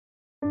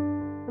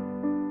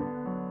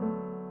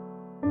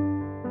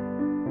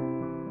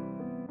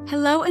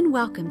Hello and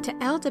welcome to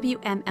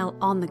LWML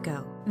On The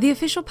Go, the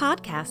official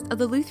podcast of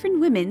the Lutheran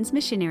Women's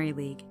Missionary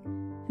League.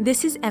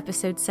 This is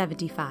episode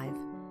 75.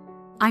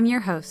 I'm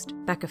your host,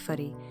 Becca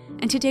Footy,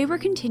 and today we're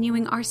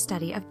continuing our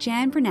study of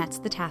Jan Burnett's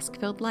The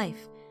Task-Filled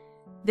Life.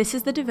 This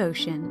is the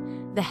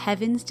devotion, The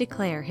Heavens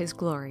Declare His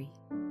Glory.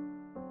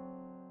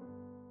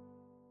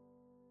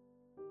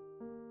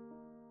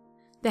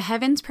 The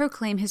heavens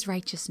proclaim His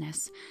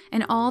righteousness,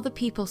 and all the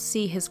people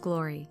see His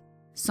glory.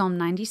 Psalm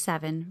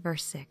 97,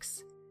 verse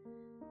 6.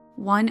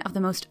 One of the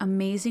most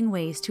amazing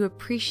ways to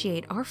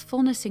appreciate our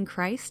fullness in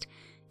Christ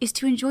is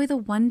to enjoy the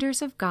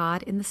wonders of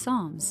God in the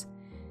Psalms.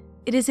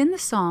 It is in the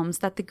Psalms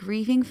that the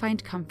grieving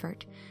find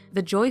comfort,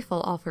 the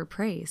joyful offer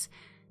praise,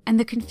 and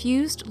the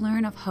confused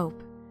learn of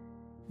hope.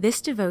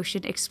 This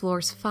devotion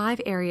explores 5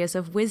 areas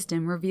of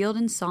wisdom revealed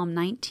in Psalm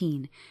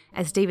 19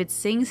 as David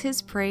sings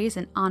his praise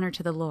and honor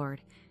to the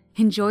Lord.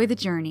 Enjoy the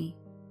journey.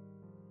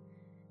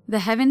 The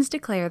heavens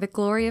declare the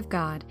glory of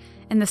God,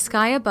 and the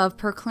sky above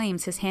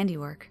proclaims His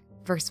handiwork.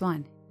 Verse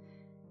 1.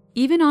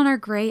 Even on our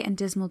gray and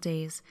dismal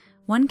days,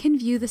 one can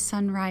view the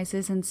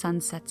sunrises and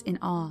sunsets in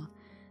awe.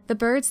 The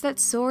birds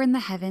that soar in the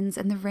heavens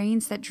and the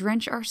rains that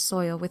drench our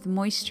soil with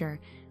moisture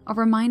are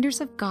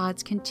reminders of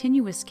God's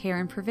continuous care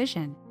and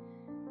provision.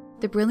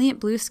 The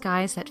brilliant blue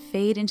skies that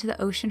fade into the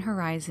ocean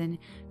horizon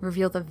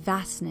reveal the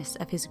vastness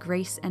of His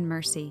grace and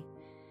mercy.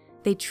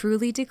 They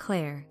truly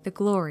declare the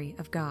glory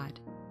of God.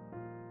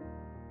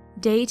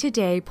 Day to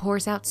day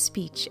pours out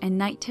speech, and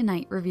night to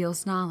night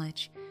reveals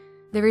knowledge.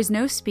 There is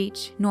no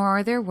speech, nor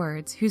are there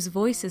words, whose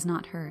voice is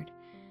not heard.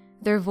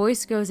 Their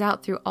voice goes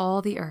out through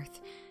all the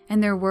earth,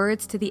 and their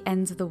words to the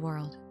ends of the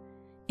world.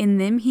 In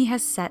them He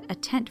has set a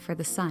tent for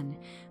the sun,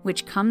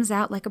 which comes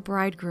out like a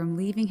bridegroom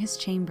leaving his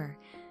chamber,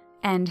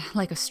 and,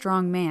 like a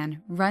strong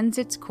man, runs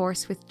its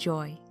course with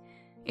joy.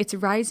 Its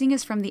rising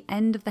is from the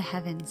end of the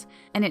heavens,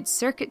 and its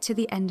circuit to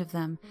the end of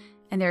them,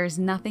 and there is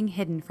nothing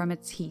hidden from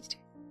its heat.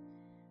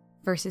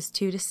 Verses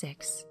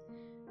 2-6.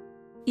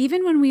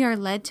 Even when we are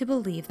led to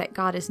believe that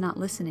God is not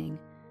listening,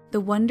 the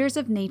wonders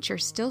of nature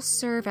still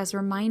serve as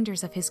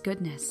reminders of His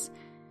goodness.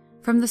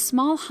 From the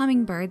small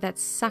hummingbird that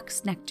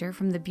sucks nectar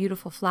from the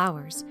beautiful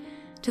flowers,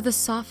 to the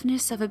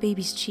softness of a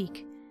baby's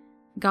cheek,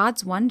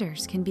 God's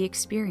wonders can be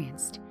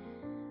experienced.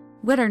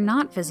 What are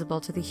not visible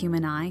to the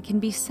human eye can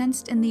be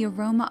sensed in the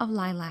aroma of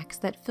lilacs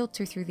that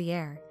filter through the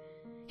air.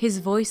 His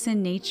voice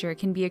in nature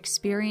can be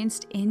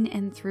experienced in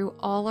and through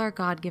all our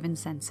God-given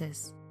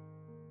senses.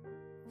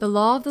 The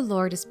law of the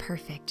Lord is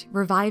perfect,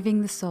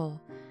 reviving the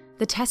soul.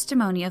 The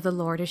testimony of the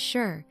Lord is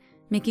sure,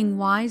 making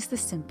wise the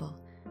simple.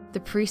 The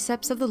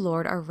precepts of the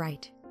Lord are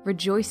right,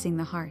 rejoicing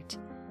the heart.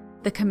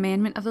 The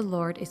commandment of the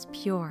Lord is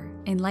pure,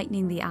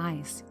 enlightening the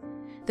eyes.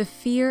 The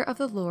fear of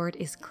the Lord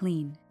is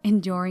clean,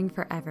 enduring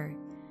forever.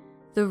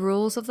 The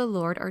rules of the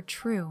Lord are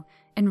true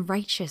and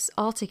righteous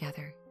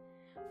altogether.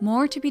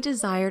 More to be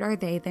desired are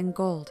they than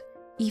gold,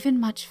 even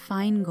much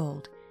fine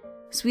gold,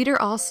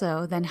 sweeter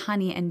also than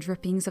honey and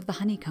drippings of the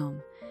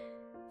honeycomb.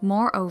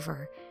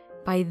 Moreover,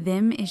 by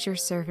them is your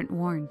servant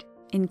warned.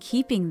 In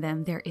keeping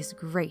them there is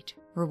great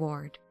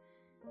reward.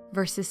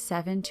 Verses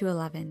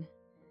 7-11.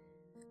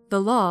 The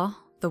law,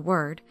 the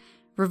Word,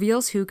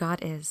 reveals who God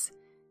is.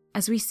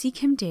 As we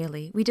seek Him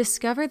daily, we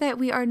discover that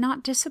we are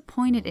not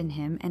disappointed in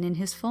Him and in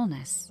His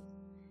fullness.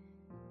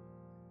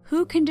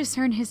 Who can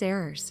discern His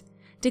errors?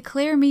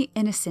 Declare me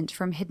innocent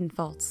from hidden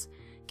faults.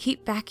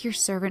 Keep back your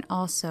servant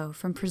also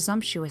from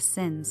presumptuous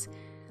sins.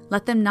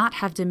 Let them not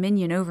have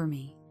dominion over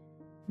me.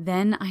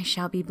 Then I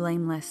shall be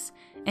blameless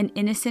and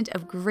innocent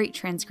of great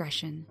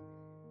transgression.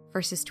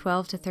 Verses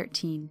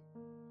 12-13.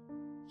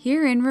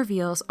 Herein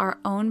reveals our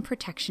own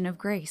protection of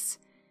grace.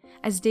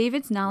 As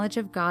David's knowledge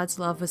of God's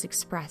love was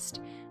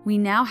expressed, we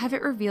now have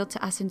it revealed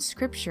to us in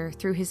Scripture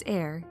through His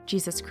heir,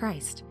 Jesus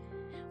Christ.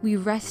 We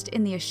rest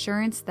in the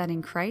assurance that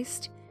in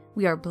Christ,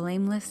 we are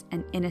blameless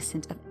and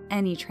innocent of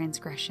any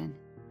transgression.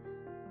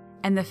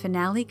 And the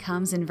finale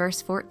comes in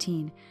verse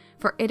 14,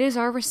 for it is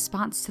our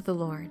response to the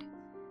Lord.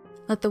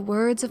 Let the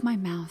words of my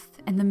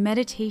mouth and the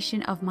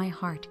meditation of my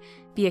heart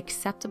be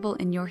acceptable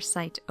in your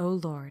sight, O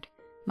Lord,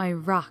 my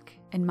rock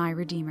and my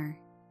redeemer.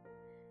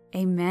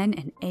 Amen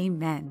and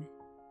amen.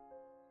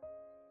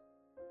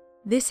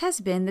 This has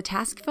been The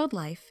Task-Filled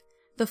Life,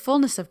 the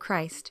fullness of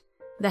Christ.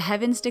 The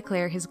heavens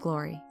declare His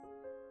glory.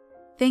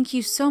 Thank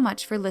you so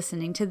much for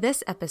listening to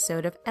this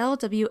episode of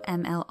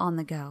LWML On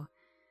The Go.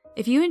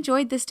 If you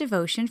enjoyed this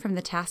devotion from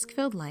The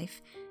Task-Filled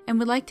Life and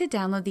would like to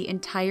download the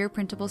entire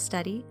printable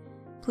study,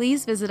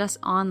 please visit us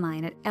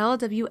online at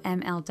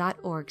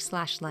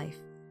lwml.org/life.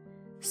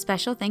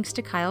 Special thanks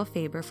to Kyle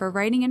Faber for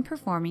writing and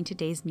performing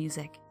today's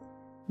music.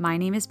 My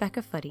name is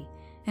Becca Footy,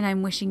 and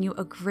I'm wishing you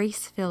a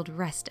grace-filled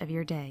rest of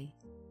your day.